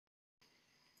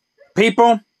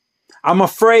People, I'm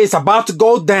afraid it's about to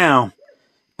go down.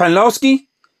 Pelosi,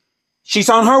 she's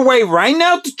on her way right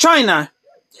now to China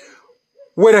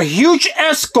with a huge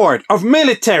escort of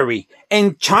military.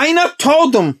 And China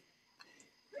told them,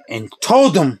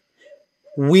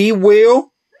 we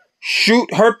will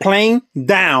shoot her plane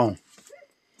down.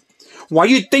 Why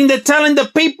you think they're telling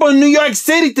the people in New York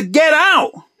City to get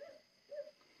out?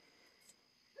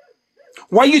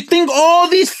 Why you think all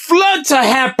these floods are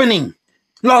happening?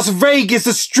 Las Vegas,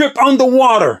 the strip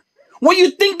underwater. What do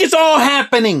you think is all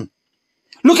happening?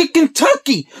 Look at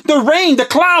Kentucky. The rain, the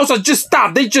clouds are just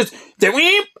stopped. They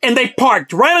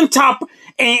parked right on top,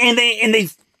 and they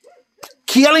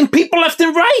killing people left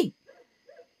and right.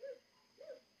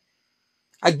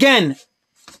 Again,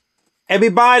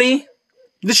 everybody,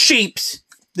 all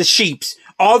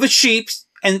the sheeps,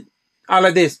 and all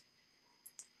of this.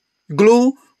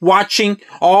 Glue watching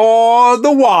all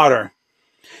the water.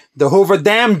 The Hoover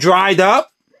Dam dried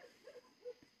up.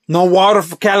 No water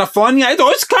for California.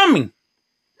 It's coming.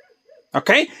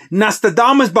 Okay?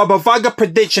 Nostradamus, Baba Vaga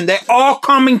prediction. They're all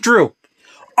coming true.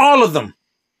 All of them.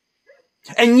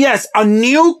 And yes, a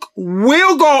nuke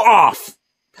will go off.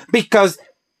 Because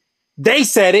they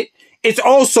said it. It's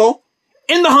also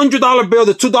in the $100 bill,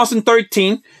 the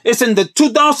 2013. It's in the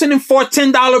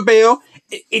 2014 $10 bill.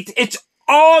 It's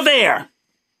all there.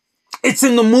 It's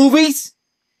in the movies.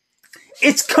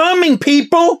 It's coming,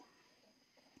 people.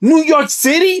 New York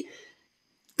City,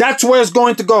 that's where it's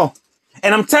going to go.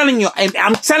 And I'm telling you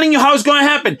how it's going to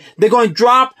happen. They're going to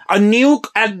drop a nuke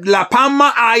at La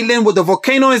Palma Island where the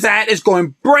volcano is at. It's going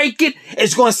to break it.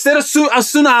 It's going to set a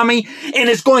tsunami. And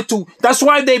it's going to, that's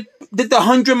why they did the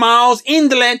 100 miles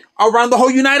inland around the whole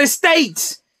United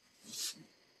States.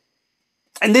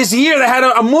 And this year they had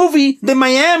a movie, the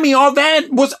Miami, all that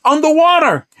was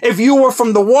underwater. If you were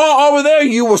from the wall over there,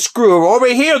 you were screwed. Over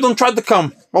here, don't try to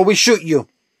come or we shoot you.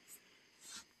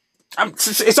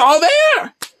 It's all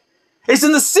there. It's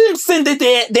in The Simpsons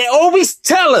that they always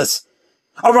tell us.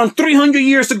 Around 300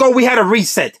 years ago, we had a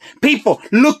reset. People,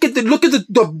 look at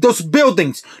those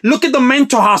buildings. Look at the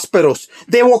mental hospitals.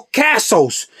 They were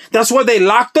castles. That's where they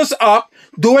locked us up,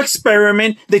 do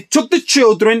experiment. They took the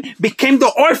children, became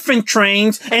the orphan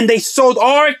trains, and they sold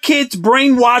our kids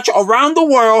brainwash around the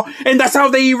world. And that's how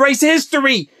they erase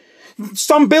history.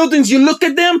 Some buildings, you look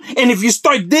at them, and if you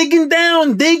start digging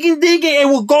down, it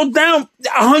will go down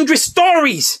 100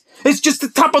 stories. It's just the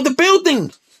top of the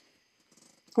building.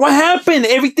 What happened?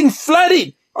 Everything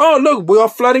flooded. Oh, look, we are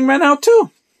flooding right now too.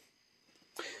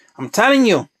 I'm telling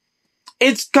you,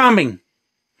 it's coming.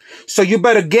 So you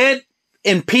better get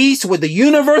in peace with the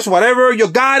universe, whatever your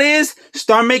God is.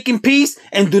 Start making peace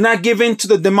and do not give in to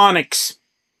the demonics.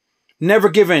 Never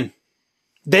give in.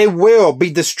 They will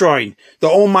be destroyed. The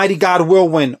Almighty God will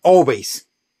win always.